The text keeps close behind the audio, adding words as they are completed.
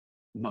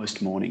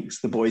most mornings.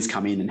 The boys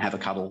come in and have a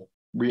cuddle.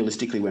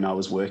 Realistically, when I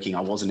was working,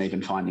 I wasn't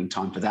even finding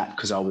time for that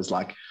because I was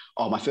like,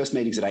 oh, my first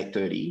meeting's at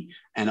 8:30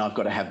 and I've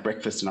got to have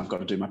breakfast and I've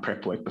got to do my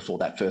prep work before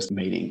that first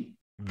meeting.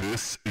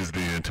 This is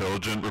the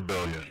Intelligent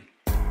Rebellion.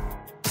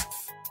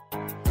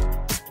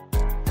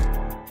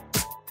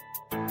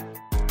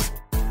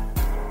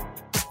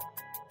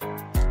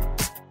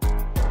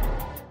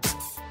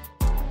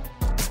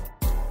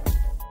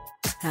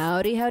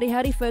 Howdy, howdy,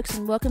 howdy, folks,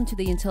 and welcome to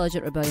the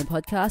Intelligent Rebellion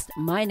podcast.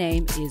 My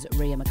name is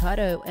Ria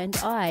Mikado, and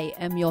I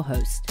am your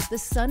host. The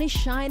sun is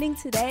shining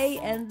today,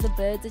 and the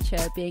birds are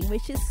chirping,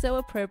 which is so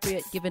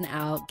appropriate given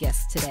our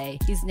guest today.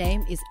 His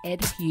name is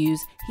Ed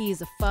Hughes. He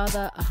is a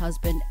father, a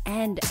husband,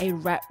 and a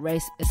rat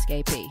race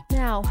escapee.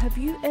 Now, have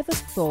you ever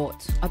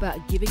thought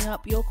about giving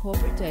up your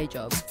corporate day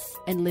job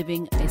and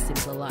living a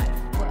simpler life?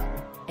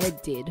 Well,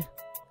 Ed did,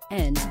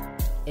 and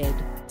Ed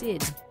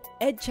did.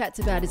 Ed chats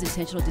about his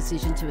intentional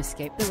decision to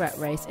escape the rat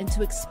race and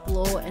to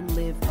explore and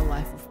live a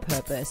life of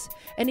purpose.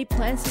 And he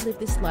plans to live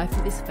this life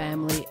with his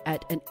family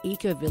at an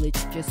eco-village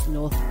just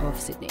north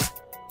of Sydney.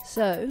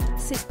 So,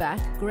 sit back,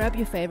 grab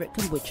your favourite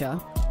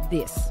kombucha.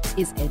 This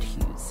is Ed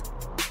Hughes.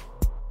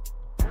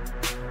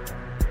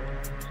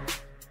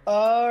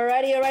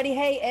 Alrighty.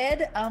 Hey,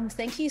 Ed.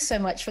 Thank you so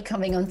much for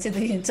coming onto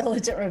the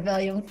Intelligent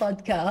Rebellion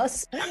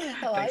podcast.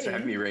 How Thanks for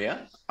having me,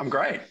 Ria. I'm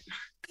great.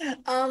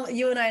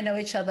 You and I know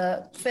each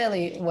other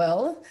fairly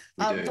well,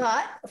 We do.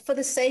 but for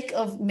the sake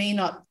of me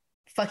not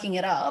fucking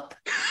it up,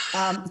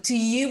 do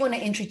you want to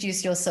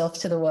introduce yourself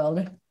to the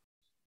world?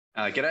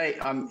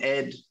 G'day, I'm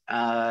Ed.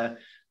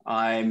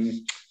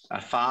 I'm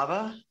a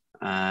father.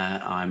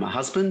 I'm a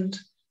husband.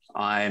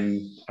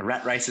 I'm a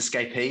rat race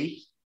escapee.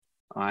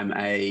 I'm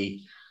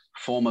a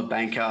former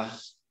banker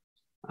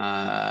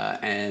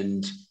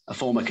and a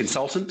former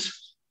consultant.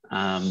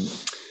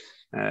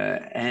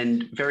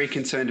 And very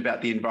concerned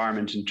about the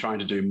environment and trying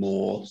to do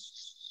more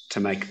to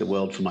make the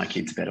world for my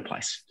kids a better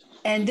place.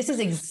 And this is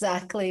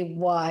exactly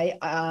why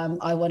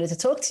I wanted to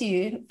talk to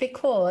you,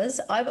 because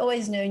I've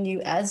always known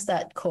you as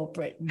that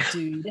corporate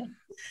dude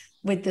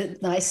with the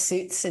nice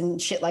suits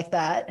and shit like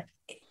that.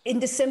 In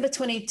December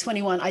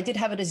 2021, I did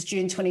have it as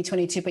June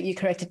 2022, but you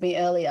corrected me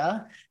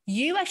earlier.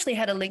 You actually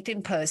had a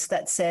LinkedIn post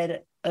that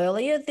said,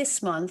 earlier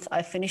this month,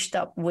 I finished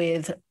up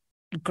with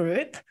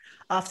group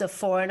after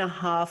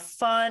 4.5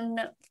 fun,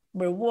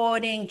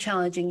 rewarding,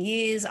 challenging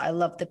years. I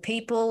loved the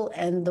people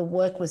and the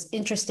work was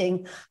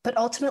interesting, but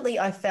ultimately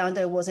I found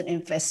I wasn't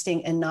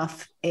investing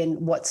enough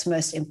in what's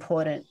most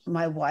important,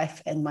 my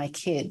wife and my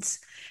kids.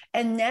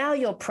 And now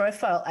your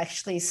profile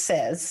actually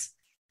says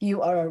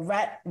you are a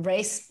rat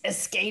race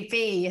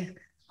escapee.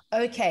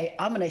 Okay,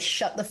 I'm going to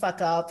shut the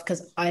fuck up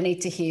because I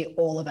need to hear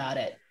all about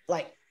it.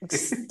 Like,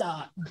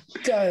 start.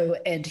 Go,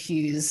 Ed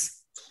Hughes.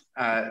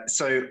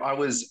 So I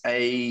was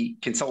a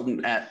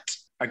consultant at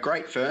a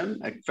great firm,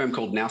 a firm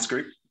called Nous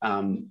Group,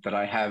 that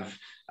I have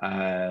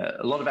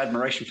a lot of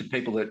admiration for the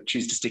people that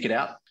choose to stick it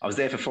out. I was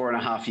there for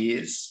 4.5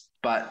 years,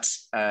 but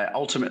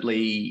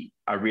ultimately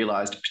I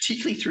realised,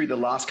 particularly through the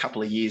last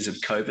couple of years of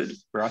COVID,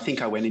 where I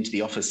think I went into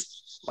the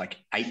office like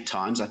 8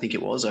 times, I think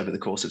it was, over the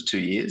course of 2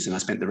 years, and I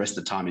spent the rest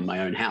of the time in my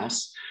own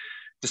house.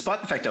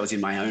 Despite the fact I was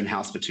in my own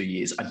house for 2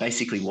 years, I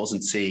basically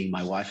wasn't seeing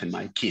my wife and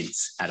my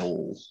kids at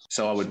all.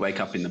 So I would wake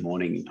up in the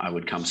morning, I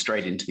would come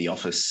straight into the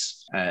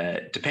office.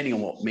 Depending on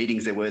what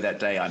meetings there were that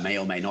day, I may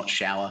or may not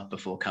shower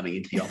before coming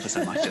into the office.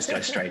 I might just go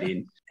straight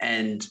in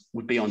and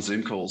would be on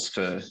Zoom calls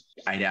for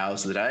 8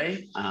 hours of the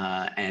day.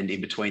 And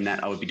in between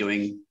that, I would be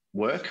doing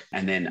work.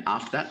 And then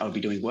after that, I would be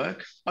doing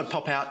work. I'd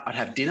pop out, I'd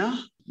have dinner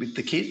with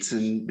the kids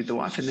and with the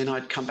wife, and then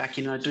I'd come back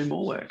in and I'd do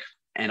more work.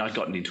 And I'd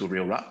gotten into a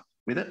real rut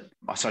with it.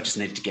 So I just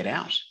needed to get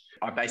out.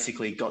 I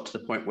basically got to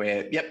the point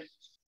where,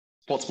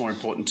 what's more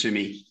important to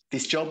me?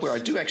 This job where I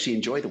do actually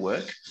enjoy the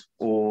work,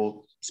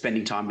 or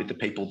spending time with the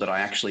people that I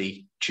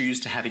actually choose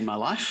to have in my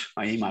life,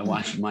 i.e. my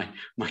wife and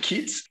my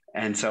kids.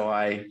 And so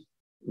I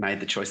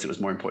made the choice that it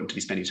was more important to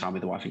be spending time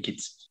with the wife and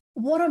kids.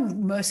 What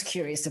I'm most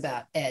curious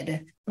about,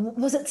 Ed,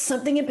 was it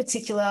something in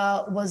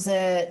particular? Was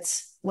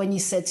it when you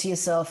said to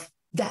yourself,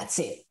 that's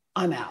it,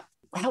 I'm out?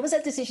 How was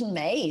that decision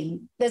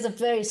made? There's a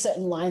very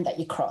certain line that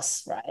you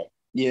cross, right?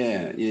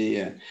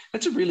 Yeah.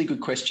 That's a really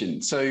good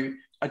question. So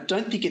I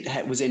don't think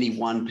it was any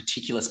one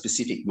particular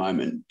specific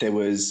moment. There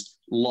was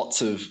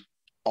lots of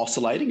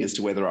oscillating as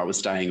to whether I was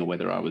staying or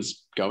whether I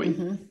was going.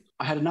 Mm-hmm.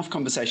 I had enough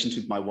conversations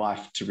with my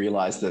wife to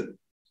realise that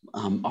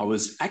I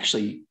was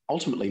actually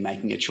ultimately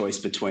making a choice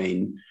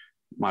between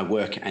my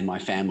work and my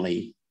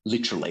family,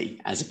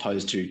 literally, as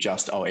opposed to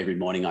just, every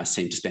morning I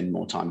seem to spend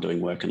more time doing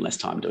work and less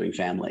time doing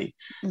family.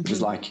 Mm-hmm. It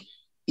was like,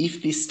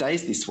 if this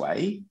stays this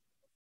way,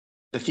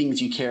 the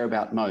things you care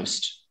about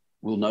most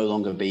will no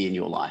longer be in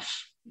your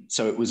life.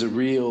 So it was a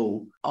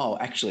real,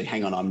 actually,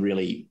 hang on, I'm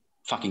really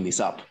fucking this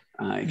up.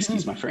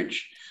 Excuse my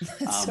French.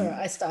 Sorry,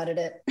 I started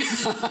it.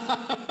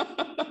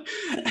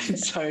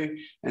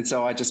 and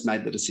so I just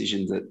made the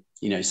decision that,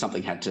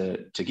 something had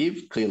to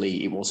give.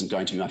 Clearly, it wasn't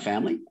going to be my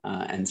family.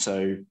 And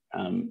so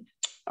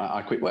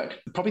I quit work.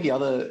 Probably the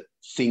other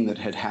thing that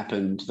had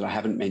happened that I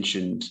haven't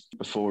mentioned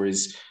before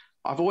is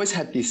I've always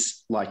had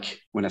this,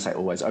 like, when I say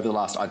always, over the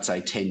last, I'd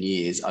say 10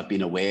 years, I've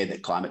been aware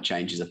that climate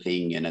change is a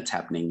thing and it's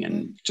happening.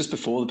 And just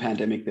before the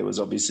pandemic, there was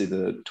obviously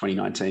the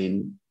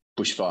 2019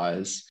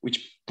 bushfires,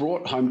 which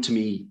brought home to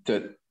me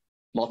that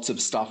lots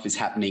of stuff is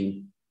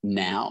happening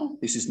now.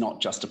 This is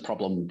not just a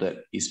problem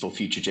that is for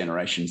future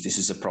generations. This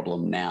is a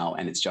problem now,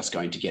 and it's just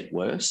going to get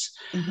worse.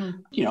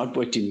 You know, I'd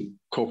worked in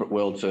corporate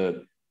world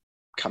for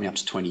coming up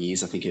to 20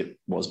 years, I think it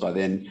was by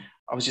then.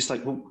 I was just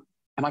like, well,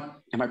 am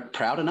I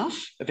proud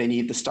enough of any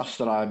of the stuff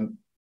that I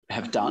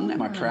have done?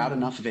 Am I proud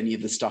enough of any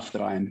of the stuff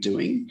that I am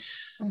doing?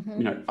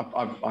 You know,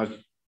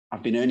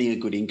 I've been earning a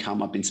good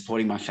income. I've been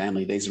supporting my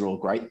family. These are all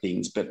great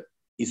things. But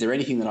is there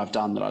anything that I've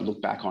done that I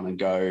look back on and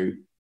go,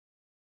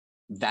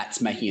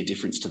 that's making a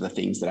difference to the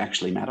things that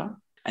actually matter?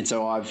 And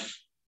so I've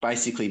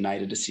basically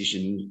made a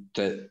decision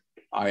that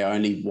I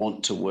only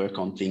want to work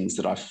on things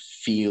that I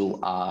feel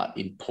are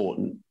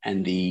important,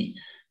 and the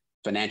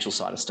financial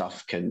side of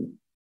stuff can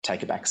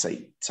take a back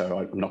seat. So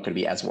I'm not going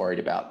to be as worried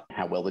about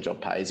how well the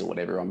job pays or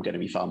whatever. I'm going to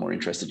be far more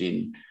interested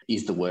in,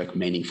 is the work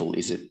meaningful?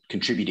 Is it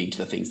contributing to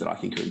the things that I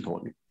think are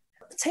important?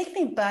 Take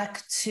me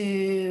back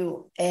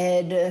to,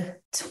 Ed,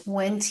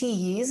 20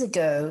 years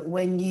ago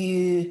when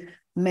you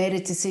made a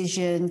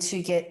decision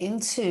to get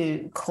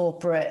into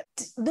corporate.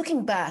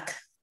 Looking back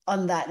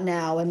on that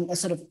now and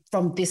sort of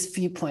from this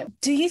viewpoint,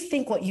 do you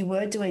think what you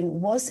were doing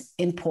was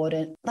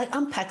important? Like,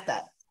 unpack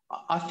that.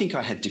 I think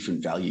I had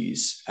different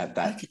values at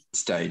that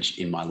stage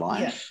in my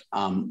life,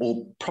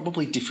 or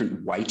probably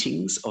different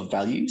weightings of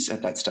values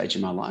at that stage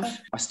in my life.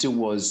 I still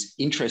was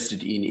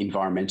interested in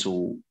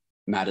environmental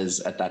matters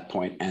at that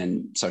point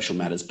and social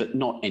matters, but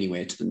not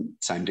anywhere to the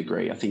same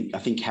degree. I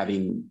think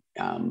having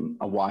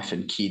a wife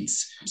and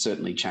kids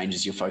certainly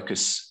changes your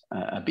focus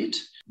a bit.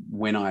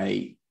 When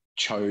I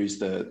chose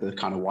the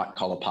kind of white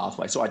collar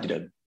pathway, so I did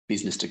a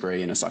business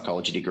degree and a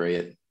psychology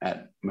degree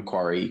at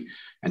Macquarie,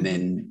 and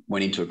then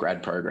went into a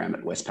grad program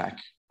at Westpac.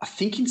 I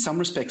think in some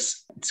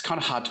respects, it's kind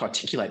of hard to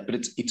articulate, but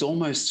it's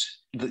almost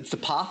the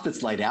path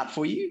that's laid out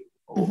for you.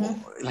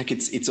 Like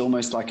it's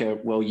almost like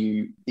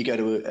you go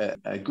to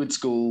a good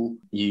school,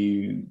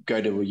 you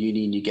go to a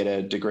uni and you get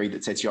a degree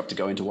that sets you up to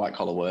go into white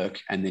collar work,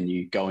 and then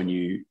you go and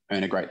you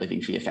earn a great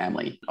living for your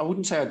family. I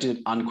wouldn't say I did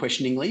it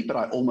unquestioningly, but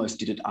I almost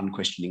did it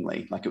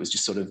unquestioningly. Like it was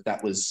just sort of,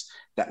 that was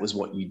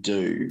what you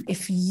do.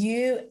 If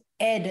you,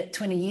 Ed,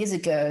 20 years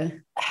ago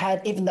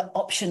had even the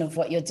option of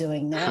what you're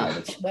doing now,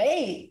 which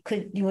way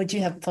would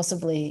you have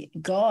possibly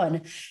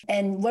gone?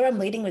 And where I'm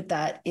leading with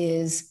that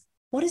is,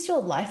 what has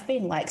your life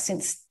been like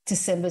since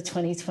December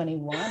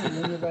 2021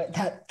 when you wrote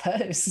that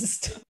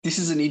post? This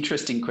is an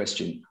interesting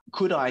question.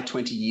 Could I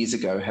 20 years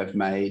ago have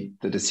made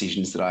the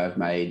decisions that I have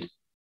made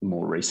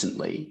more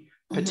recently?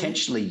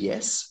 Potentially,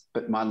 yes,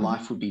 but my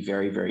life would be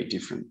very, very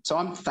different. So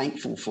I'm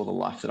thankful for the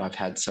life that I've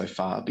had so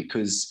far,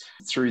 because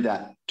through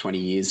that 20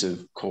 years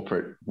of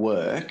corporate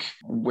work,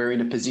 we're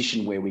in a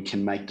position where we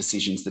can make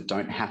decisions that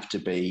don't have to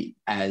be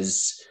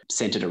as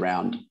centered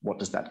around what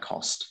does that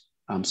cost.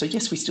 So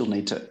yes, we still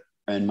need to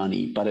earn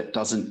money, but it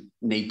doesn't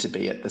need to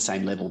be at the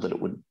same level that it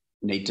would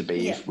need to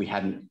be if we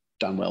hadn't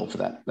done well for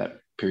that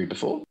period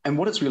before. And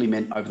what it's really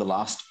meant over the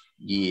last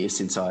year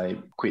since I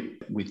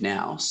quit with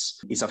Nous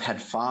is I've had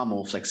far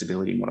more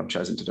flexibility in what I've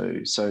chosen to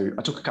do. So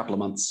I took a couple of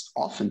months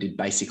off and did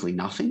basically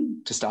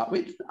nothing to start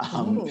with,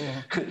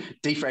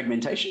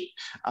 defragmentation.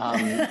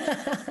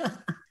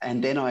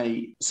 And then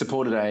I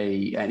supported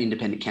an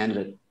independent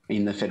candidate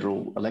in the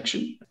federal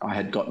election. I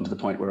had gotten to the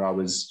point where I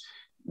was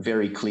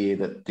very clear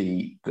that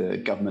the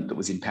government that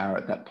was in power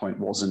at that point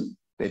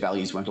their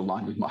values weren't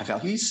aligned with my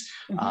values.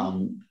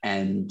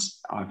 And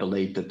I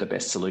believed that the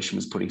best solution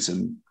was putting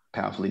some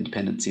powerful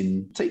independents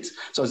in seats.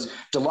 So I was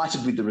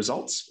delighted with the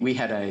results. We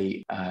had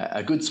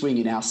a good swing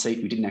in our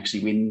seat. We didn't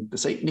actually win the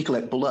seat.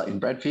 Nicolette Buller in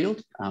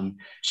Bradfield.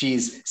 She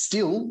is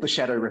still the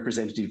shadow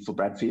representative for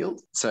Bradfield.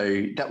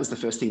 So that was the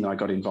first thing that I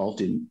got involved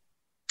in.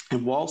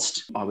 And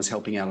whilst I was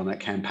helping out on that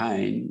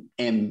campaign,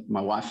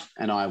 my wife,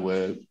 and I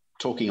were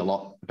talking a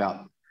lot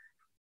about,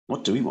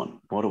 what do we want?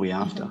 What are we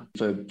after?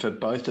 For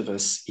both of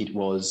us, it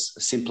was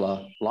a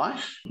simpler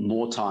life,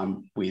 more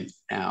time with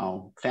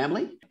our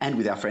family and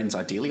with our friends,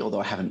 ideally,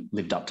 although I haven't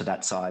lived up to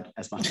that side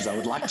as much as I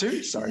would like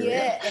to. Sorry.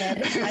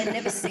 Ed, I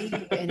never see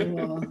you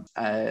anymore.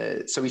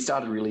 So we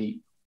started really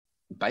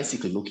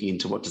basically looking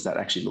into what does that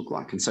actually look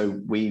like. And so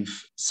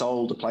we've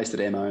sold a place that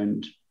Em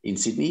owned in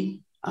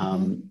Sydney.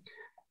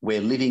 We're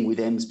living with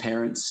Em's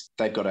parents.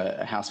 They've got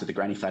a house with a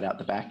granny flat out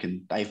the back,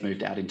 and they've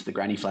moved out into the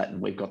granny flat,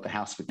 and we've got the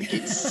house with the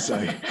kids. So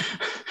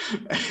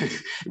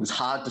it was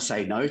hard to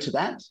say no to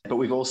that. But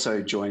we've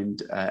also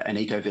joined an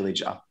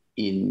eco-village up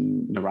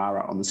in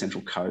Narara on the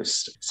Central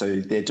Coast. So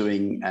they're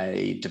doing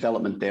a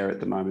development there at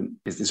the moment.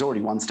 There's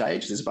already one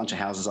stage. There's a bunch of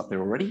houses up there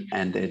already,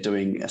 and they're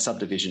doing a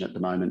subdivision at the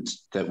moment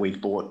that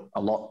we've bought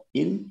a lot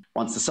in.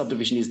 Once the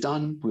subdivision is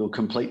done, we'll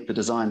complete the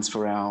designs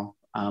for our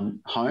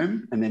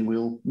home, and then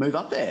we'll move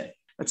up there.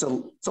 It's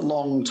a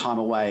long time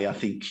away, I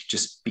think,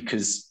 just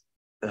because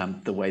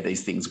the way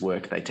these things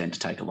work, they tend to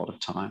take a lot of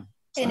time.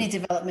 So, any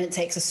development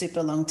takes a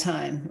super long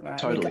time, right?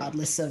 Totally.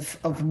 Regardless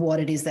of what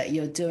it is that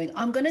you're doing.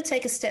 I'm going to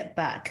take a step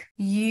back.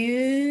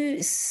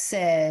 You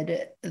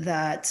said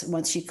that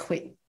once you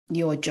quit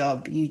your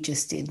job, you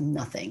just did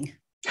nothing.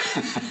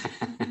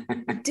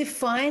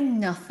 Define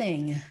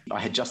nothing. I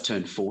had just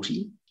turned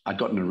 40. I'd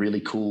gotten a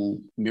really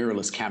cool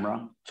mirrorless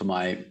camera for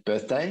my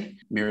birthday.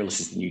 Mirrorless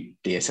is the new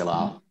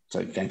DSLR,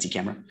 so fancy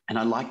camera. And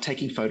I like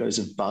taking photos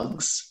of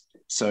bugs.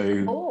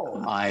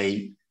 So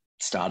I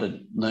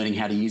started learning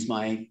how to use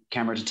my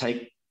camera to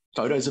take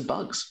photos of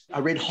bugs. I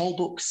read whole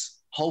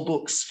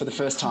books for the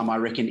first time, I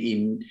reckon,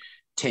 in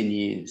 10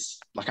 years.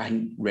 Like I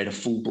hadn't read a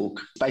full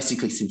book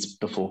basically since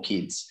before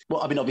kids.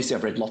 Well, I mean, obviously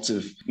I've read lots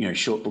of,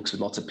 short books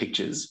with lots of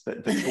pictures,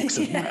 but books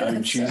of my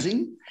own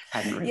choosing,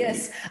 hadn't read any.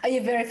 Are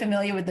you very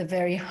familiar with the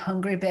very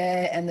hungry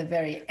bear and the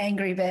very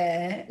angry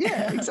bear?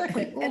 Yeah,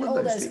 exactly.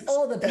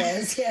 All the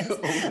bears, yes. All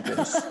the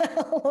bears.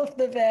 All of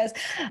the bears.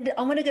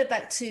 I want to go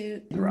back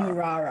to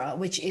Narara,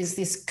 which is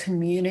this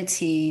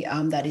community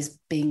that is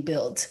being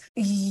built.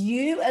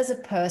 You as a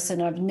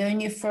person, I've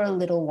known you for a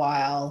little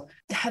while,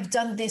 have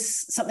done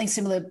something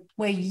similar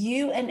where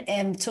you and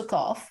Em took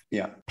off,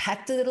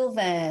 packed a little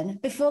van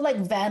before like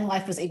van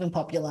life was even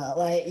popular.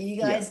 Like you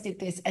guys did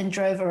this and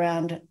drove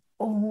around.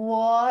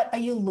 What are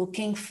you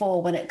looking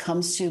for when it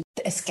comes to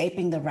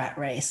escaping the rat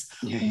race?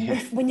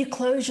 When you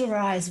close your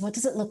eyes, what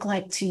does it look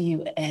like to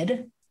you,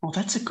 Ed? Well,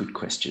 that's a good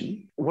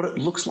question. What it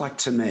looks like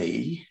to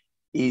me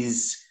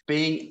is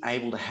being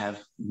able to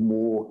have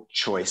more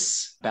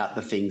choice about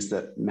the things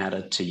that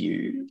matter to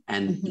you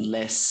and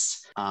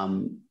less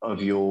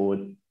of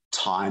your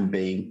time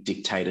being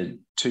dictated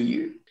to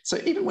you. So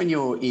even when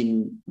you're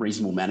in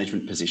reasonable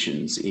management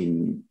positions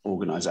in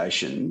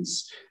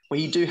organisations where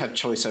you do have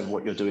choice over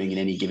what you're doing in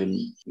any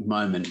given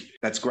moment,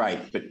 that's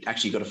great, but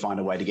actually you've got to find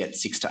a way to get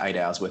 6 to 8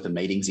 hours worth of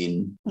meetings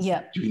in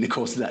during the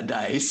course of that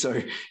day. So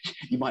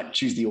you might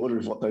choose the order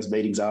of what those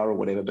meetings are or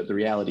whatever, but the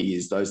reality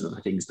is those are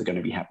the things that are going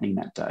to be happening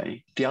that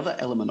day. The other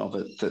element of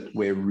it that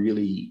we're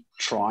really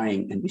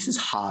trying, and this is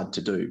hard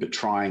to do, but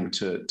trying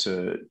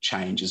to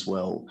change as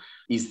well,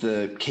 is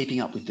the keeping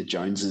up with the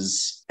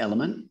Joneses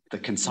element, the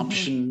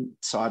consumption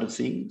side of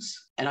things.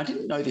 And I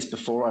didn't know this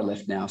before I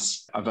left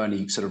NOWS. I've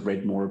only sort of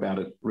read more about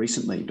it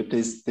recently, but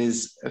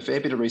there's a fair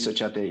bit of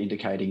research out there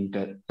indicating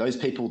that those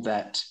people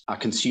that are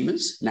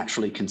consumers,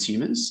 naturally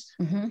consumers,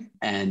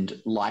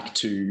 and like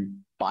to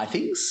buy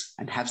things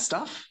and have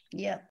stuff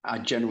are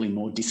generally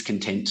more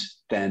discontent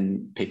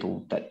than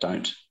people that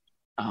don't.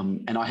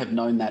 And I have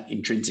known that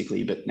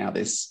intrinsically, but now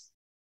there's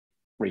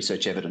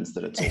research evidence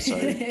that it's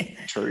also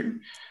true.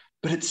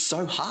 But it's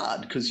so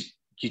hard because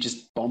you're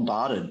just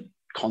bombarded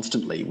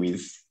constantly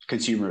with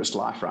consumerist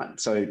life, right?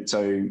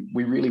 So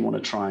we really want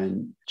to try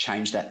and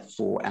change that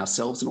for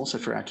ourselves and also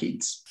for our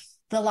kids.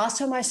 The last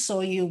time I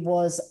saw you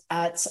was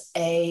at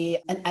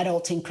an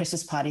adulting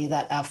Christmas party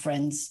that our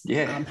friends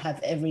have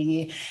every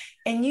year.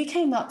 And you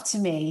came up to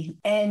me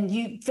and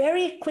you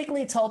very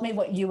quickly told me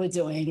what you were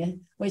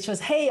doing, which was,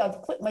 hey,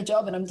 I've quit my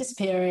job and I'm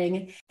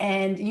disappearing.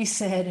 And you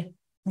said,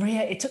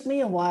 Ria, it took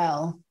me a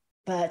while,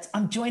 but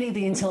I'm joining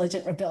the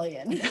Intelligent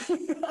Rebellion.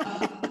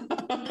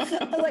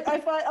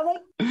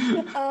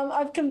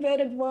 I've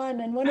converted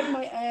one of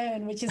my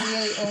own, which is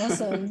really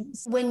awesome.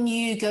 When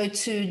you go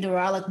to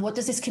Narara, like, what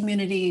is this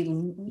community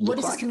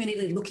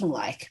looking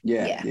like?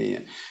 Yeah.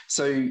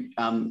 So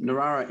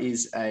Narara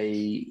is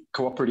a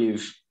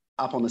cooperative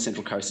up on the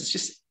Central Coast. It's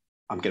just,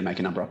 I'm going to make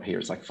a number up here.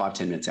 It's like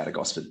 5-10 minutes out of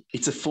Gosford.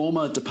 It's a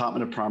former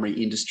Department of Primary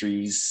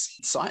Industries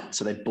site.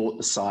 So they bought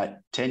the site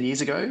 10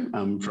 years ago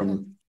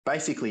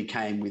basically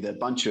came with a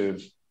bunch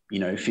of,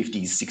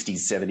 50s, 60s,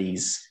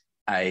 70s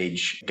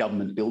age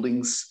government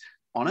buildings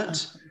on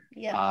it.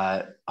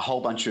 A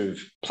whole bunch of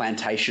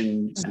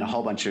plantations and a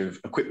whole bunch of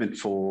equipment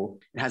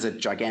it has a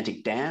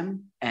gigantic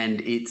dam and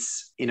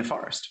it's in a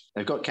forest.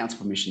 They've got council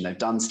permission. They've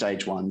done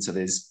stage 1. So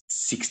there's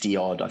 60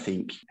 odd, I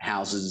think,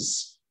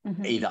 houses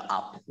either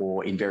up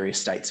or in various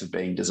states of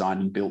being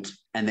designed and built.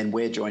 And then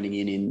we're joining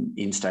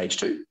in stage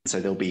 2. So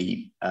there'll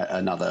be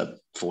another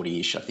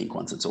 40-ish, I think,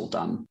 once it's all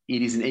done.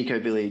 It is an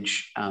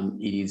eco-village.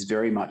 It is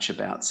very much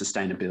about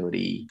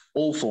sustainability,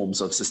 all forms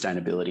of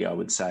sustainability, I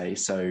would say.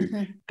 So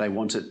they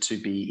want it to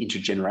be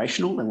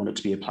intergenerational. They want it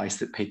to be a place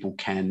that people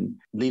can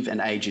live and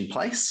age in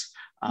place.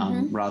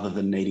 Rather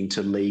than needing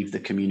to leave the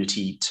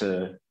community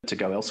to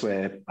go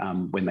elsewhere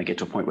when they get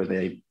to a point where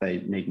they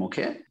need more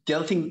care. The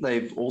other thing that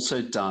they've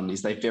also done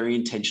is they very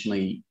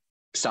intentionally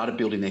started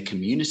building their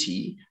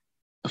community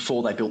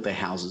before they built their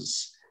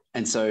houses.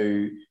 And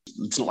so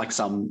it's not like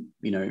some,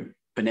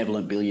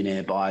 benevolent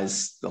billionaire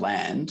buys the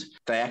land.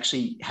 They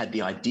actually had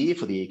the idea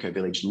for the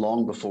eco-village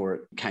long before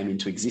it came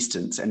into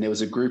existence. And there was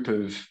a group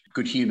of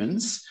good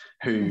humans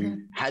who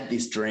had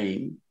this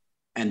dream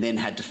and then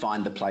had to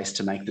find the place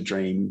to make the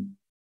dream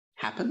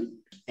happen.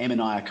 Em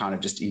and I are kind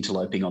of just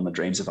interloping on the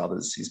dreams of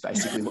others is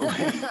basically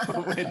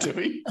what we're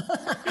doing.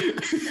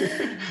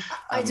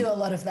 I do a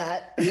lot of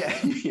that.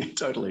 Yeah,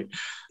 totally.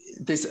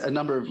 There's a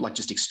number of like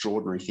just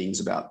extraordinary things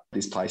about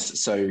this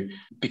place. So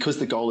because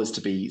the goal is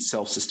to be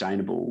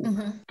self-sustainable,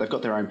 they've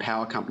got their own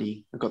power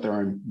company, they've got their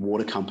own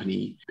water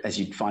company. As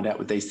you'd find out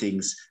with these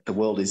things, the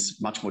world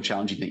is much more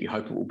challenging than you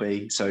hope it will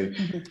be. So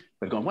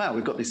we've gone, wow,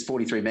 we've got this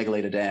 43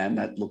 megaliter dam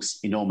that looks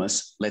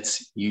enormous.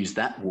 Let's use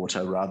that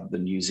water rather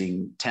than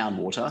using town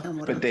water.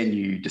 But then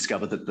you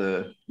discover that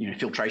the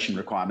filtration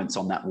requirements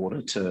on that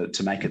water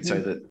to make it so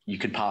that you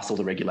can pass all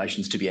the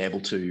regulations to be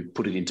able to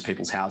put it into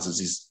people's houses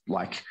is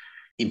like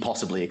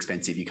impossibly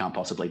expensive. You can't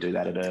possibly do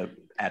that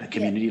at a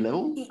community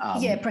level.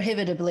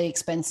 Prohibitively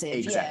expensive.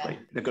 Exactly. Yeah.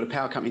 They've got a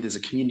power company. There's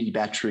a community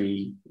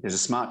battery. There's a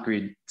smart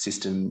grid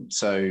system.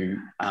 So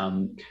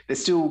they're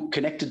still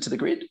connected to the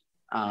grid.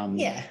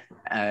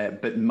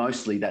 But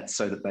mostly that's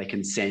so that they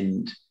can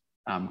send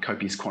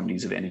copious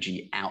quantities of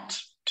energy out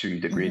to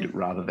the grid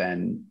rather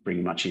than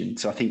bringing much in.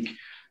 So I think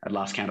at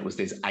last count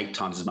there's 8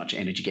 times as much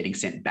energy getting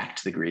sent back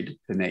to the grid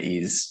than there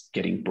is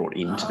getting brought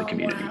into the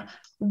community. Wow.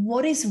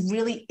 What is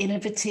really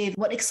innovative?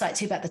 What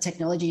excites you about the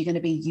technology you're going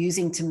to be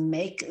using to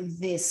make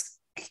this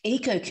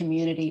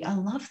eco-community? I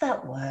love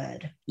that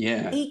word.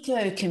 Yeah.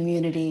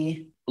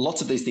 Eco-community.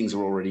 Lots of these things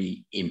are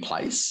already in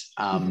place.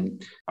 I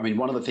mean,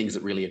 one of the things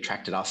that really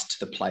attracted us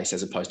to the place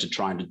as opposed to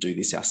trying to do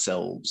this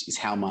ourselves is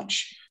how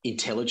much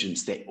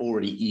intelligence there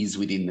already is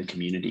within the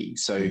community.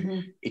 So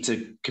it's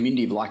a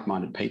community of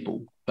like-minded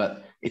people,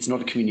 but it's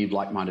not a community of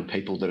like-minded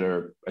people that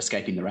are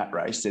escaping the rat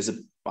race. There's a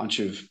bunch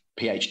of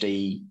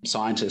PhD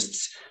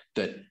scientists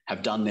that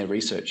have done their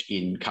research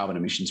in carbon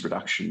emissions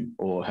reduction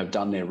or have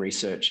done their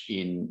research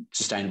in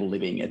sustainable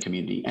living at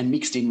community. And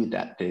mixed in with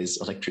that,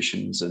 there's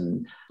electricians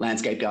and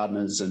landscape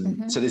gardeners.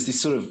 And so there's this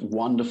sort of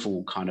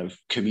wonderful kind of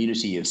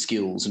community of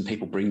skills, and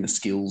people bring the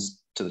skills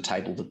to the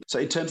table. So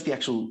in terms of the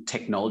actual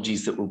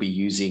technologies that we'll be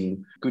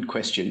using, good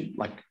question.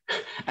 Like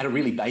at a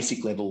really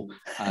basic level,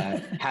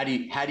 how do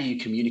you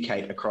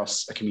communicate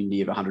across a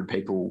community of 100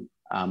 people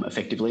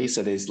effectively?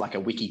 So there's like a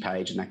wiki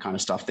page and that kind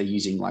of stuff. They're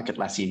using like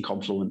Atlassian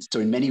Confluence. So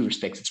in many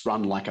respects, it's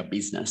run like a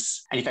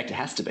business. And in fact, it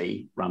has to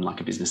be run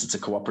like a business. It's a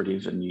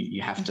cooperative, and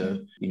you have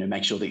to,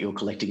 make sure that you're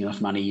collecting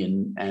enough money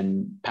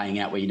and paying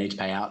out where you need to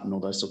pay out and all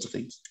those sorts of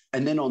things.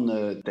 And then on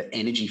the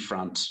energy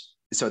front,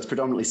 so it's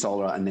predominantly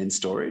solar and then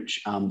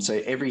storage.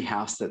 So every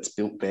house that's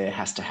built there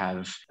has to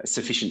have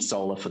sufficient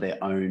solar for their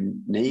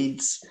own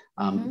needs.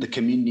 The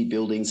community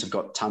buildings have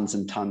got tons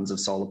and tons of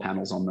solar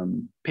panels on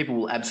them. People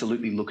will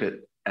absolutely look at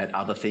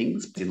other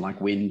things in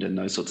like wind and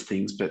those sorts of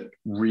things, but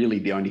really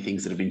the only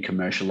things that have been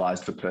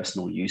commercialized for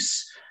personal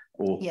use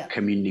or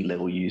community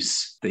level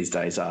use these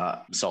days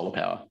are solar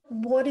power.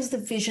 What is the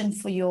vision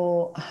for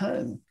your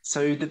home?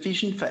 So the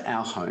vision for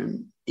our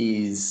home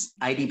is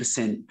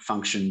 80%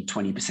 function,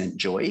 20%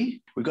 joy.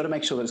 We've got to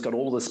make sure that it's got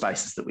all the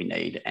spaces that we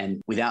need.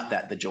 And without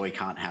that, the joy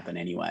can't happen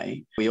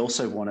anyway. We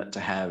also want it to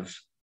have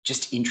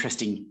just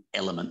interesting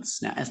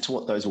elements. Now, as to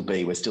what those will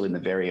be, we're still in the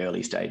very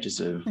early stages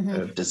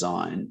of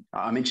design.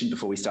 I mentioned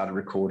before we started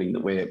recording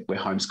that we're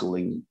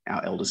homeschooling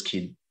our eldest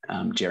kid,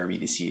 Jeremy,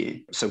 this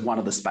year. So one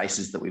of the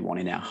spaces that we want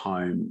in our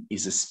home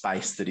is a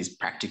space that is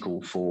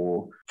practical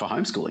for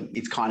homeschooling.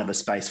 It's kind of a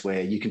space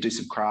where you can do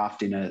some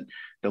craft in it.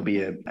 There'll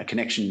be a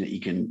connection that you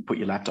can put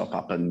your laptop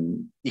up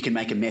and you can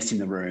make a mess in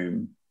the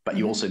room, but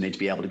you also need to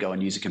be able to go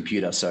and use a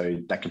computer. So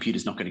that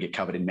computer's not going to get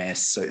covered in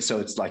mess. So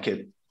it's like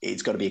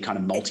it's got to be a kind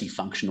of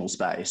multifunctional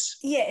space.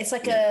 Yeah, it's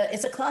like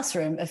it's a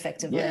classroom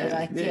effectively.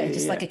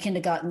 Like a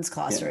kindergarten's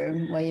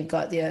classroom where you've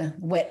got your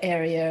wet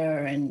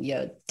area and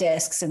your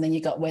desks, and then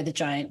you've got where the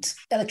giant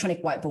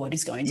electronic whiteboard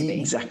is going to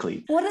be.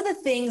 Exactly. What are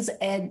the things,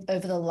 Ed,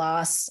 over the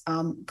last,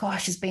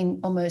 it's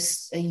been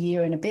almost a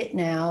year and a bit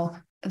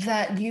now,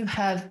 that you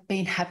have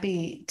been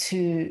happy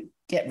to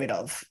get rid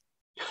of?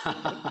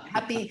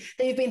 That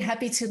you've been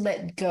happy to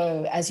let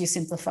go as you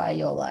simplify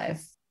your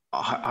life?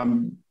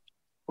 I'm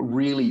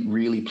really,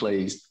 really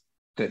pleased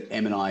that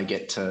Em and I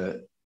get to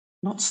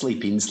not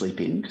sleep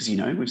in, because,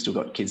 we've still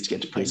got kids to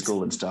get to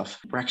preschool and stuff.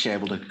 We're actually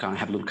able to kind of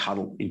have a little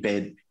cuddle in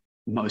bed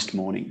most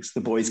mornings.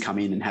 The boys come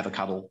in and have a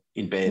cuddle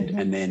in bed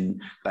and then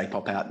they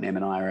pop out, and Em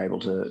and I are able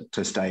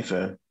to stay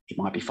for, it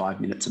might be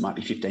 5 minutes, it might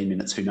be 15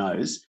 minutes, who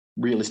knows.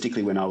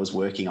 Realistically, when I was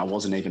working, I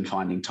wasn't even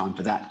finding time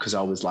for that because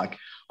I was like,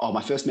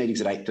 my first meeting's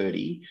at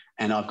 8:30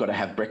 and I've got to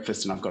have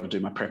breakfast and I've got to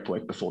do my prep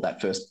work before that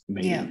first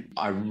meeting. Yeah.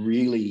 I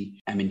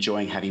really am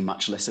enjoying having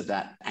much less of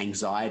that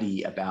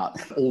anxiety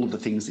about all of the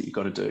things that you've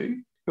got to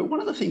do. But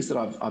one of the things that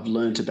I've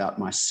learned about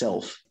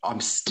myself,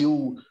 I'm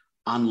still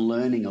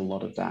unlearning a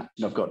lot of that.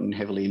 I've gotten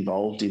heavily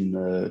involved in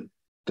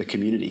the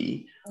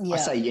community. Yeah. I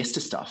say yes to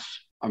stuff.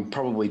 I'm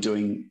probably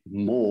doing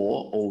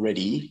more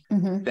already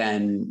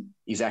than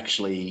is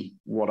actually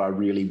what I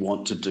really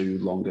want to do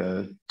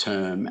longer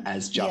term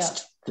as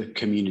just the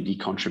community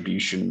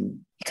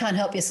contribution. You can't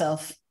help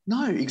yourself.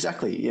 No,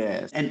 exactly.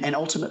 Yeah. And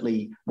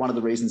ultimately, one of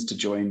the reasons to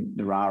join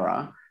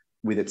Narara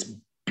with its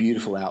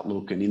beautiful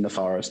outlook and in the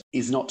forest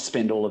is not to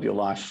spend all of your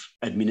life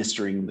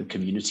administering the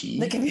community.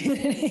 The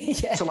community,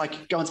 yeah. So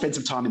like go and spend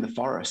some time in the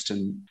forest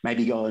and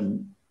maybe go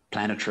and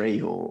plant a tree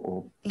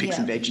or pick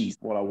some veggies.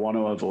 What I want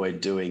to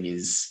avoid doing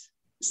is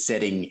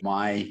setting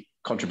my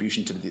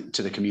contribution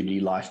to the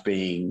community life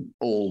being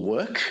all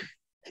work.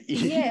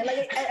 Yeah,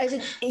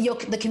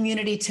 like the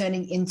community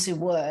turning into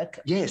work.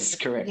 Yes,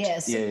 correct.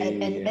 Yes,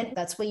 and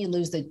that's where you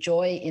lose the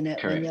joy in it.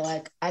 Correct. When you're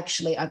like,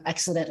 actually, I've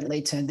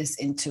accidentally turned this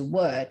into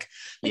work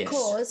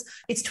because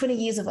it's 20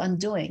 years of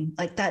undoing.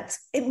 Like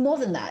that's it, more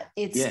than that.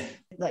 It's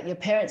like your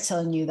parents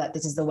telling you that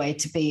this is the way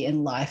to be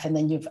in life, and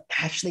then you've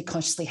actually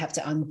consciously have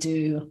to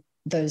undo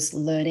those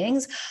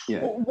learnings.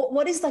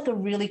 What is like a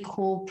really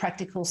cool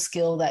practical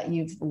skill that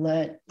you've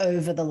learned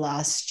over the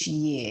last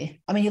year?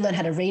 I mean, you learned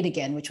how to read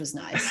again, which was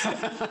nice.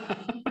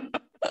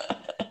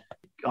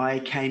 I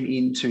came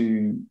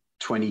into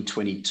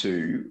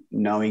 2022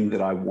 knowing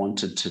that I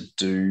wanted to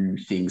do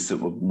things that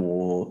were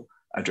more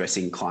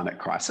addressing climate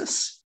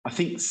crisis. I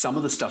think some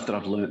of the stuff that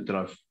I've learned that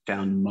I've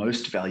found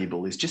most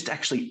valuable is just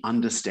actually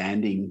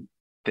understanding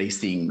these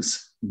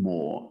things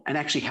more and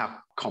actually how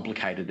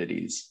complicated it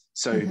is.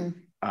 So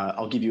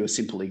I'll give you a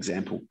simple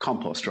example.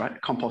 Compost, right?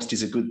 Compost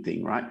is a good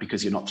thing, right?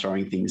 Because you're not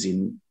throwing things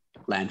in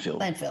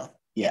landfill.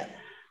 Yeah.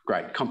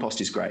 Great.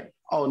 Compost is great.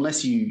 Oh,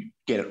 unless you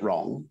get it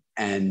wrong.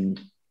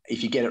 And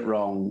if you get it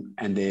wrong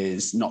and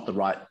there's not the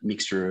right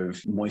mixture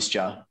of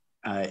moisture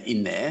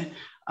in there,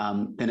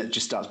 then it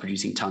just starts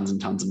producing tons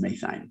and tons of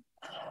methane.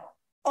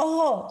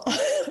 Oh.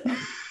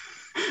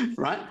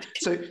 Right?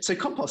 So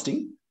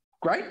composting,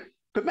 great,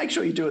 but make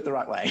sure you do it the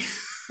right way.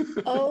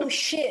 Oh,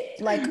 shit.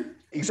 Like...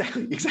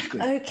 Exactly.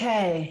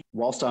 Okay.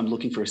 Whilst I'm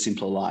looking for a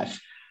simpler life,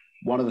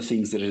 one of the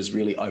things that has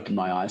really opened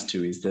my eyes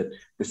to is that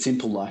the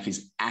simple life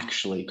is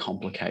actually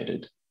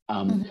complicated.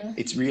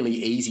 It's really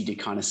easy to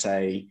kind of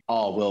say,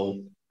 oh,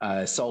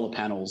 well, solar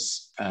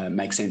panels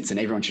make sense and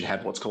everyone should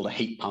have what's called a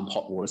heat pump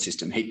hot water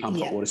system. Heat pump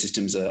hot water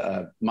systems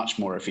are much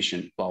more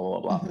efficient, blah,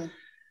 blah, blah, blah.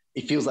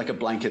 It feels like a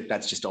blanket.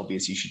 That's just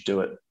obvious. You should do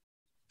it.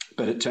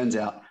 But it turns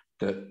out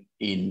that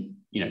in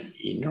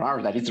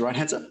Narara, that is the right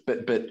answer.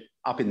 But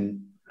up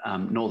in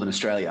Northern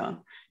Australia,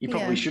 you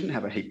probably shouldn't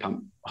have a heat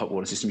pump hot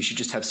water system. You should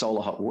just have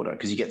solar hot water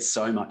because you get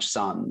so much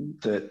sun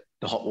that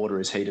the hot water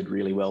is heated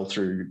really well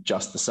through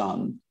just the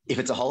sun. If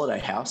it's a holiday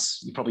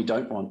house, you probably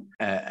don't want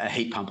a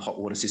heat pump hot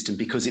water system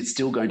because it's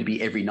still going to be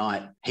every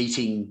night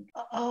heating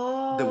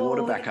the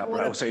water back up,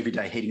 right? So every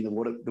day heating the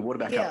water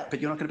back up,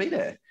 but you're not going to be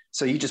there.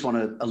 So you just want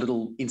a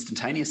little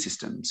instantaneous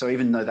system. So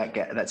even though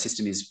that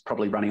system is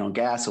probably running on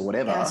gas or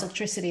whatever, gas,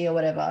 electricity or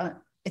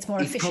whatever, it's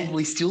more efficient. It's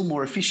probably still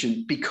more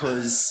efficient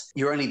because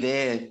you're only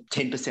there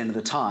 10% of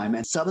the time.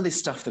 And some of this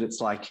stuff that it's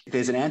like,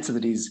 there's an answer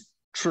that is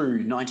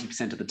true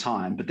 90% of the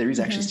time, but there is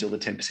actually still the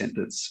 10%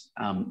 that's,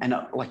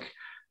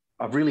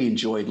 I've really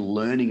enjoyed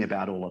learning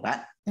about all of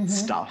that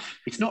stuff.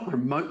 It's not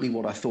remotely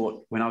what I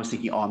thought when I was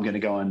thinking, I'm going to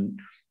go and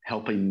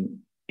help in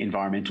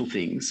environmental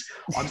things.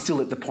 I'm still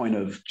at the point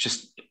of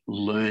just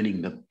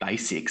learning the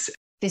basics.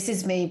 This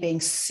is me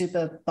being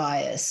super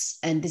biased,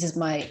 and this is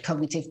my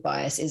cognitive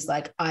bias, is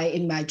like I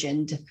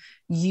imagined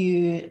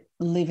you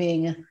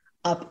living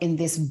up in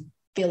this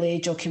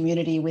village or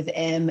community with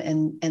Em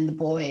and the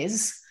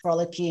boys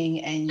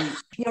frolicking, and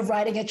you're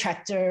riding a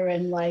tractor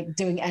and like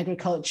doing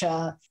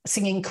agriculture,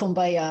 singing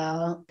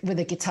Kumbaya with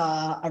a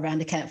guitar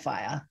around a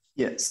campfire.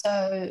 Yeah.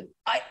 So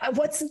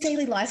what's the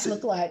daily life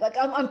look like? Like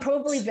I'm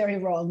probably very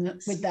wrong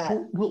with that.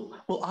 Well,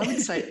 I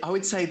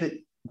would say that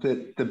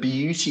the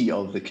beauty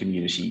of the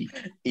community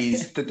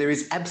is that there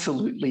is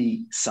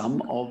absolutely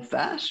some of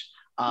that.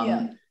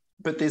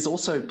 But there's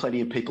also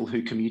plenty of people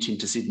who commute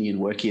into Sydney and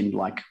work in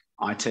like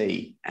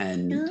IT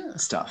and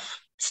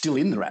stuff, still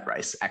in the rat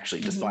race,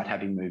 actually, despite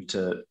having moved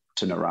to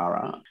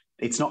Narara.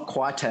 It's not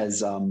quite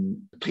as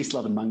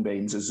peace-loving mung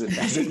beans as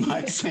it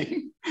might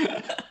seem.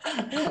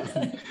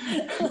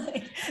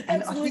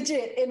 That's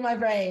legit in my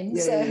brain.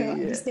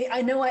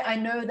 I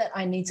know that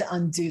I need to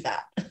undo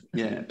that.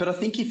 Yeah, but I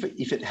think if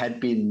it had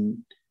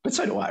been, but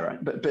so do I,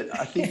 right? But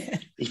I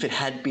think if it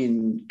had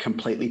been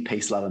completely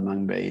peace-loving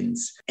mung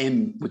beans,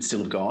 Em would still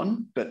have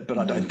gone, but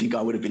I don't think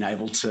I would have been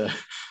able to.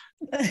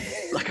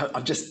 Like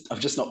I'm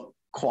just not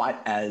quite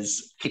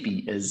as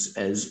hippie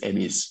as Em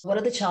is. What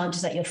are the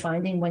challenges that you're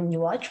finding when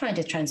you are trying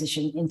to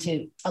transition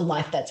into a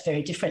life that's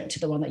very different to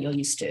the one that you're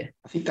used to?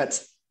 I think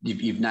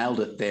you've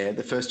nailed it there.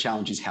 The first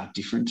challenge is how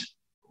different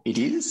it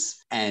is,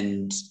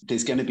 and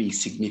there's going to be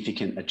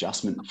significant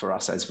adjustment for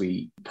us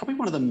probably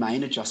one of the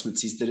main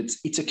adjustments is that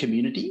it's a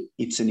community.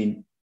 It's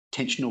an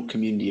intentional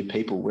community of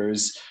people,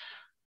 whereas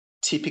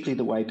typically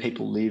the way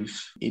people live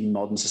in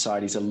modern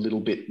society is a little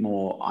bit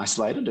more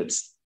isolated.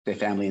 It's their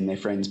family and their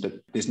friends, but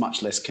there's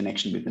much less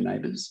connection with the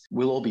neighbours.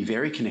 We'll all be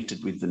very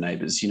connected with the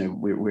neighbours. You know,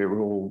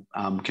 we're all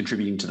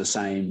contributing to the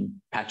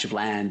same patch of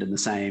land and the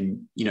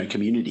same,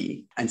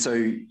 community. And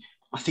so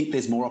I think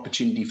there's more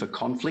opportunity for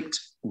conflict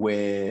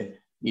where,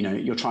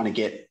 you're trying to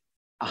get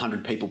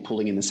 100 people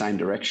pulling in the same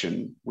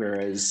direction,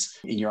 whereas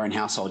in your own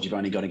household, you've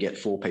only got to get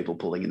 4 people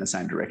pulling in the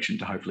same direction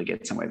to hopefully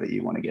get somewhere that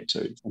you want to get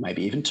to, or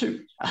maybe even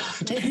 2.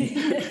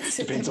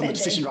 Depends on the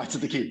decision rights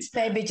of the kids.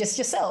 Maybe just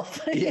yourself.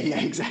 yeah,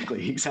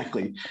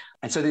 exactly.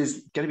 And so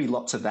there's going to be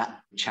lots of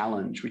that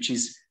challenge, which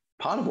is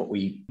part of what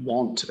we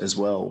want as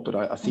well. But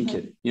I think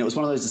it was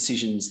one of those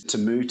decisions to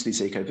move to this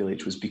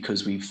eco-village was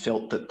because we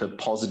felt that the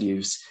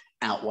positives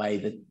outweigh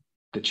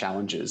the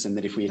challenges, and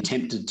that if we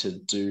attempted to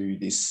do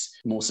this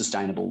more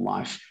sustainable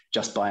life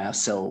just by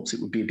ourselves, it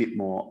would be a bit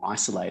more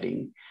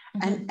isolating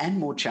and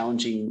more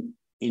challenging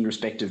in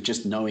respect of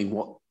just knowing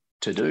what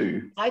to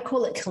do. I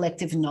call it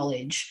collective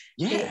knowledge.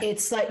 Yeah.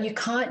 It's like you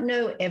can't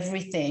know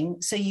everything.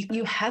 So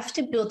you have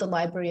to build the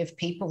library of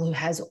people who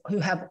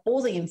have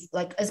all the,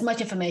 like, as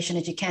much information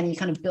as you can. You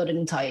kind of build an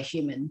entire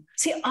human.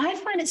 See, I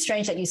find it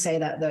strange that you say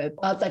that, though.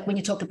 Like when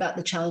you talk about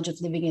the challenge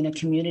of living in a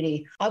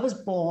community, I was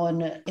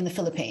born in the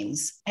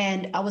Philippines,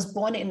 and I was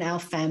born in our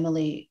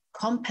family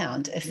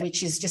compound,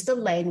 which is just a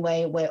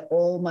laneway where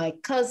all my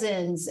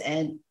cousins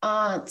and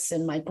aunts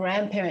and my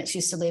grandparents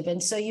used to live in.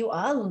 So you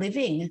are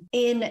living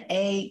in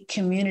a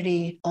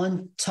community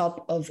on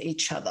top of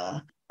each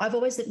other. I've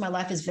always lived my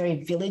life as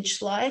very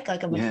village-like.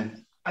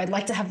 I'd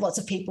like to have lots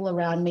of people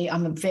around me.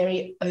 I'm a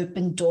very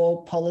open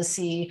door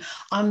policy.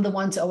 I'm the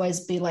one to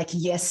always be like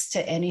yes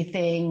to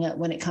anything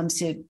when it comes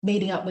to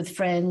meeting up with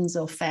friends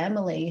or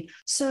family.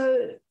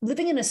 So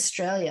living in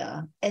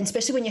Australia, and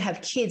especially when you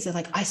have kids, they're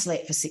like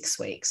isolate for 6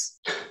 weeks.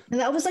 And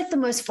that was like the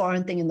most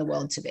foreign thing in the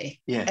world to me.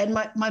 Yeah. And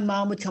my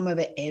mom would come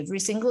over every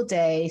single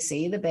day,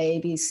 see the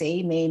baby,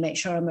 see me, make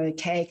sure I'm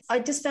okay. I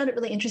just found it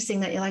really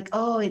interesting that you're like,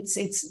 oh,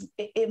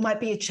 it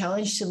might be a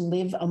challenge to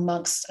live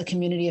amongst a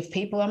community of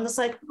people. I'm just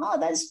like, oh,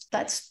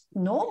 that's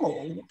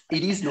normal.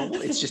 It is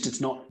normal. It's just, it's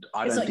not,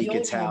 I don't think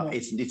it's how,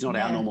 it's not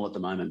our normal at the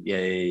moment.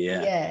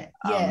 Yeah.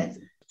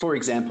 For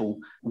example,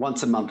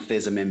 once a month,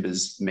 there's a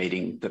members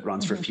meeting that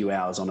runs for a few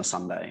hours on a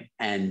Sunday,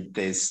 and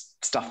there's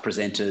stuff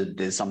presented.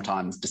 There's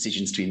sometimes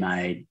decisions to be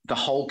made. The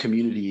whole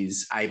community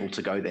is able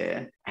to go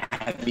there,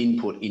 have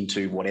input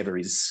into whatever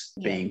is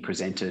being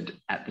presented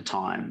at the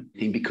time.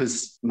 And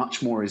because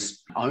much more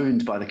is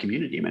owned by the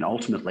community. I mean,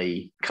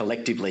 ultimately,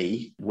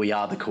 collectively, we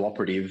are the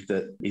cooperative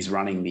that is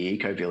running the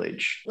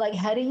eco-village. Like,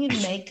 how do you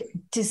make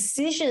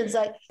decisions?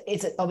 Like,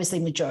 is it obviously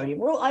majority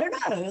rule? I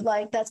don't know.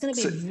 Like, that's going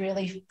to be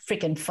really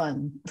freaking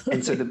fun.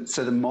 And so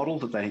the model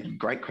that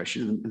great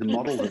question. The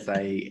model that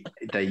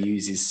they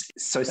use is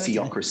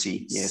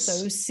sociocracy. Yes.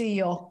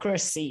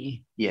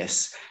 Sociocracy.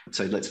 Yes.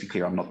 So let's be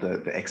clear, I'm not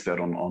the expert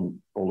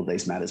on all of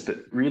these matters, but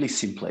really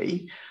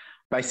simply,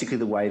 basically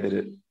the way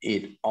that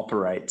it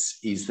operates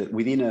is that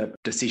within a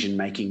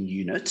decision-making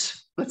unit,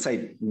 let's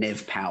say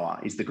NEV Power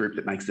is the group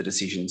that makes the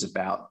decisions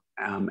about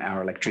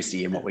our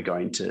electricity and what we're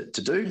going to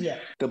do. Yeah.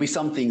 There'll be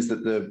some things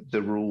that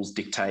the rules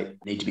dictate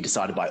need to be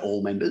decided by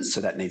all members, so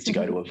that needs to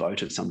go to a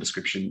vote of some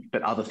description,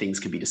 but other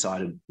things can be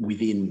decided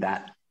within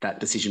that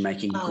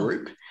decision-making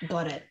group.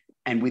 Got it.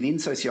 And within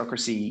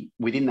sociocracy,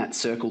 within that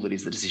circle that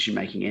is the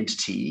decision-making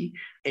entity,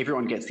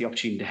 everyone gets the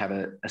opportunity to have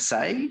a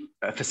say.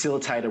 A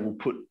facilitator will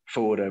put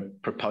forward a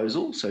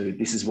proposal. So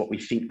this is what we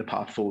think the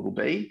path forward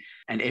will be.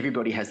 And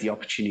everybody has the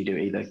opportunity to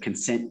either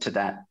consent to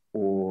that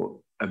or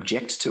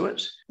object to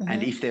it.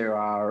 And if there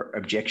are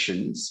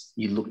objections,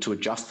 you look to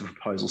adjust the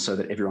proposal so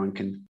that everyone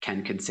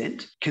can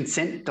consent.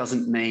 Consent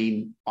doesn't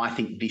mean, I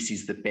think this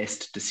is the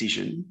best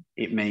decision.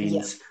 It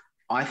means,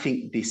 I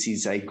think this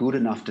is a good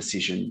enough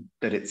decision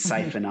that it's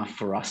safe enough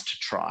for us to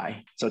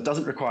try. So it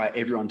doesn't require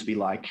everyone to be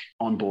like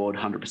on board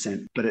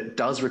 100%, but it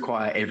does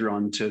require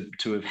everyone to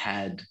have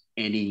had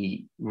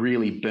any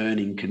really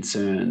burning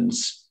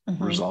concerns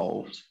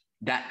resolved.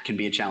 That can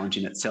be a challenge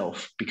in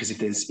itself, because if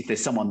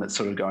there's someone that's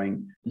sort of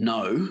going,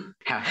 no,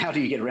 how do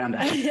you get around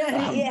that?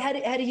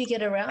 How do you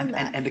get around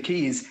that? And the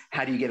key is,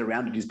 how do you get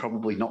around it is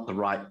probably not the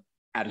right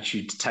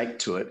attitude to take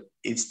to it.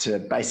 It's to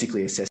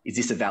basically assess, is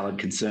this a valid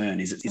concern?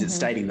 Is it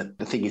stating that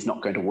the thing is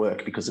not going to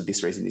work because of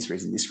this reason, this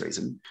reason, this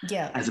reason?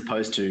 Yeah. As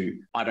opposed to,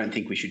 I don't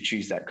think we should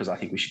choose that because I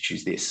think we should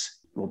choose this.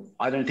 Well,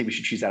 I don't think we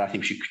should choose that. I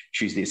think we should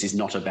choose this is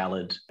not a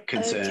valid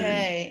concern.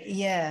 Okay,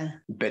 yeah.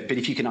 But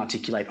if you can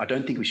articulate, I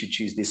don't think we should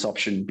choose this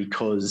option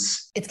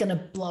because it's going to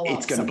blow up.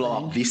 It's going to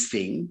blow up this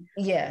thing.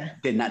 Yeah.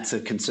 Then that's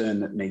a concern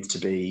that needs to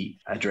be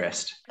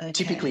addressed. Okay.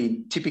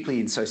 Typically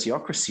in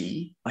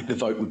sociocracy, like the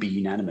vote would be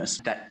unanimous.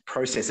 That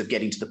process of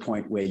getting to the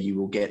point where you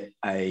will get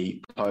a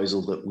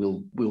proposal that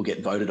will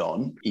get voted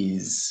on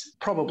is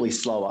probably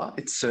slower.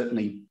 It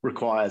certainly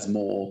requires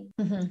more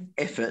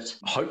effort.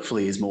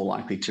 Hopefully is more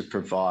likely to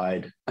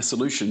provide a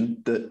solution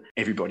that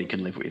everybody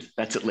can live with.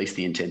 That's at least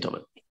the intent of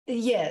it.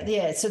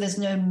 Yeah. So there's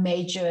no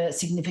major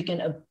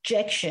significant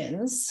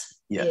objections.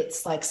 Yeah.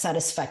 It's like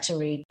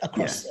satisfactory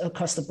across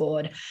the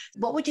board.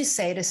 What would you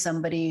say to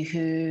somebody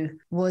who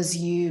was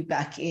you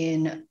back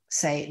in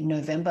say,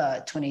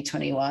 November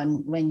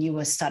 2021, when you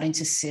were starting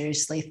to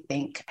seriously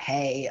think,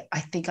 hey,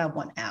 I think I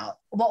want out?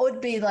 What would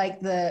be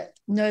like the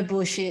no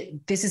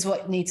bullshit, this is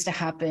what needs to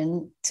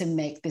happen to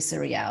make this a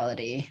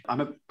reality?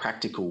 I'm a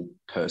practical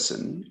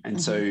person.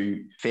 And so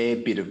fair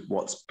bit of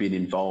what's been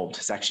involved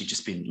has actually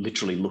just been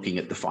literally looking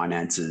at the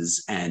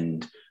finances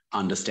and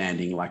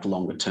understanding like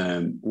longer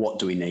term, what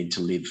do we need to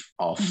live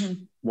off?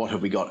 What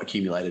have we got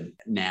accumulated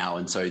now?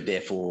 And so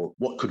therefore,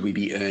 what could we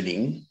be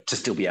earning to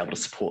still be able to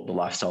support the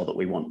lifestyle that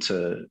we want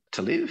to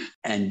live?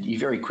 And you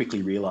very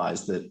quickly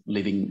realise that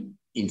living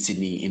in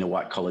Sydney in a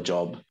white collar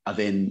job are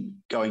then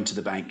going to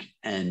the bank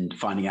and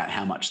finding out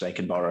how much they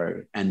can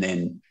borrow and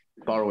then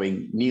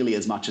borrowing nearly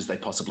as much as they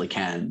possibly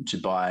can to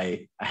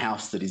buy a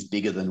house that is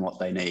bigger than what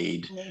they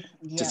need,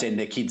 to send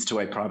their kids to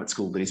a private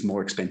school that is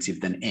more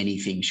expensive than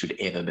anything should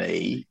ever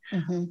be.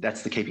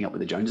 That's the keeping up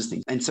with the Joneses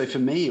thing. And so for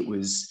me, it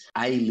was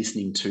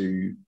listening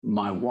to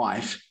my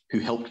wife, who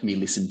helped me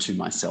listen to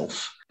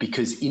myself,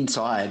 because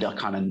inside I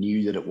kind of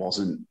knew that it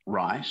wasn't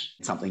right.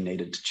 Something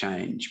needed to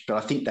change. But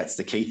I think that's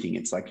the key thing.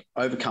 It's like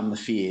overcome the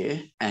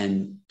fear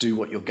and do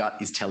what your gut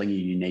is telling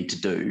you need to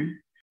do.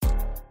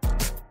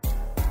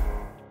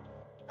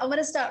 I'm going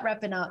to start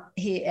wrapping up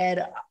here,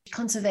 Ed.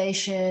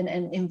 Conservation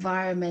and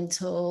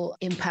environmental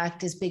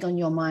impact is big on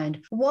your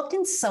mind. What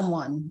can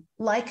someone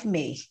like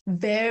me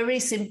very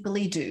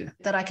simply do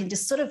that I can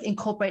just sort of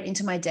incorporate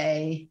into my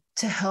day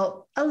to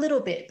help a little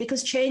bit?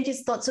 Because change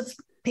is lots of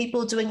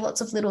people doing lots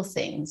of little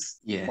things.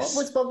 Yes. What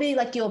was probably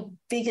like your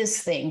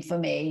biggest thing for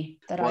me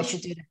that I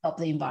should do to help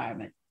the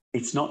environment?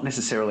 It's not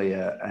necessarily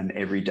an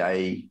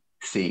everyday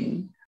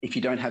thing. If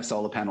you don't have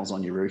solar panels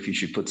on your roof, you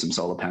should put some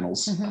solar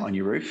panels on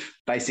your roof,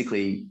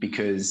 basically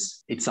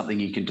because it's something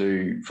you can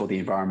do for the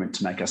environment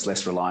to make us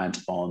less reliant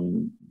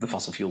on the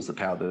fossil fuels that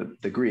power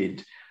the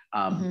grid.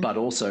 But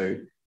also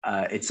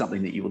it's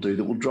something that you will do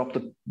that will drop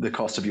the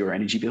cost of your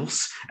energy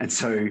bills. And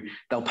so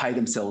they'll pay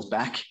themselves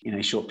back in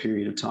a short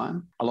period of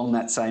time. Along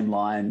that same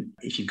line,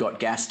 if you've got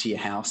gas to your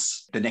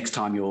house, the next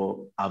time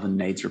your oven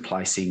needs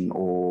replacing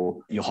or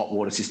your hot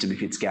water system,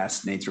 if it's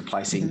gas, needs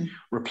replacing,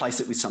 replace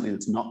it with something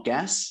that's not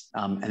gas.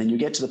 And then you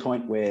get to the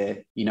point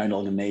where you no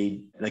longer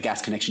need the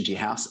gas connection to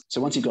your house.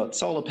 So once you've got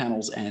solar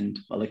panels and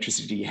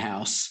electricity to your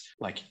house,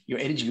 like your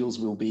energy bills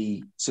will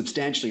be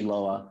substantially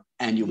lower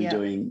and you'll be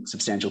doing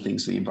substantial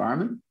things for the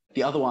environment.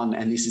 The other one,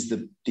 and this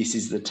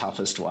is the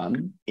toughest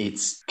one,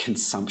 it's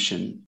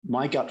consumption.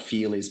 My gut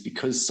feel is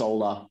because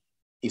solar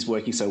is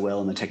working so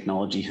well and the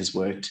technology has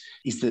worked,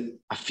 is that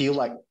I feel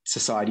like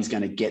society is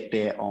going to get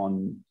there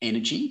on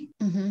energy.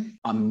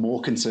 I'm more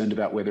concerned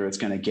about whether it's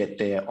going to get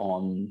there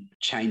on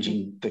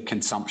changing the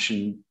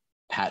consumption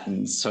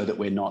patterns so that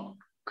we're not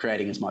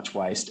creating as much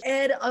waste.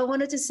 Ed, I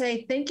wanted to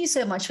say thank you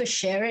so much for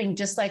sharing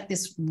just like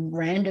this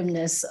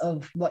randomness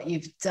of what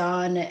you've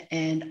done.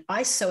 And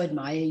I so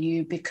admire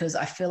you because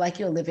I feel like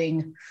you're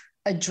living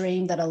a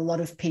dream that a lot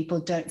of people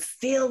don't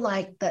feel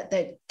like that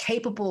they're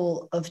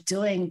capable of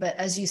doing. But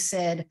as you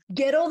said,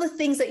 get all the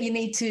things that you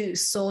need to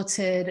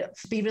sorted,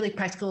 be really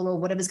practical or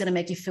whatever's going to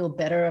make you feel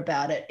better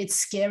about it. It's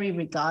scary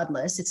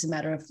regardless. It's a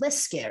matter of less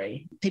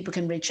scary. People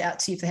can reach out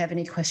to you if they have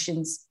any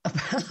questions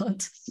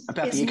about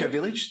the Eco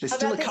Village. There's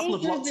still a couple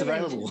of lots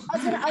available.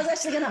 I was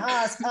actually going to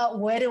ask,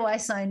 where do I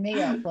sign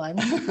me up on?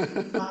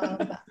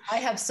 I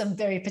have some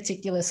very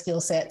particular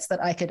skill sets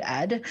that I could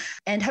add.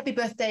 And happy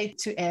birthday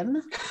to M.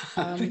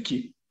 Thank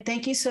you.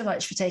 Thank you so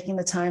much for taking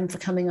the time for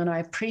coming on. I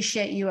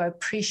appreciate you. I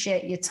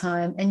appreciate your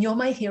time. And you're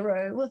my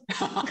hero.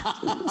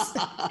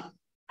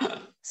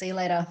 See you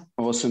later.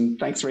 Awesome.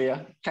 Thanks,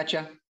 Ria. Catch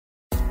ya.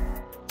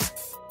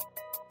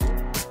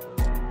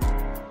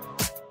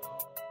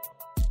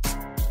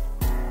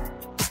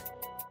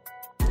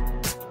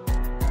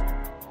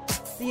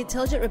 The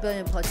Intelligent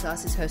Rebellion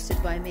podcast is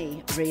hosted by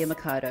me, Ria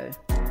Mikado.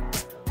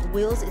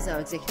 Wills is our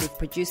executive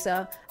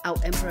producer, our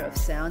emperor of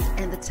sound,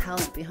 and the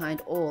talent behind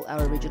all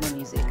our original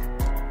music.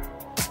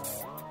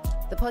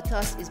 The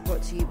podcast is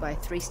brought to you by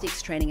 3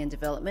 Sticks Training and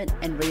Development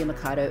and Ria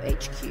Mikado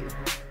HQ.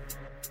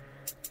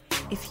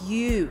 If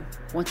you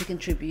want to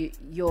contribute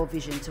your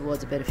vision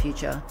towards a better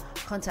future,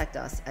 contact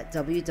us at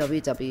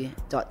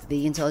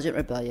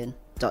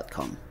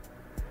www.theintelligentrebellion.com.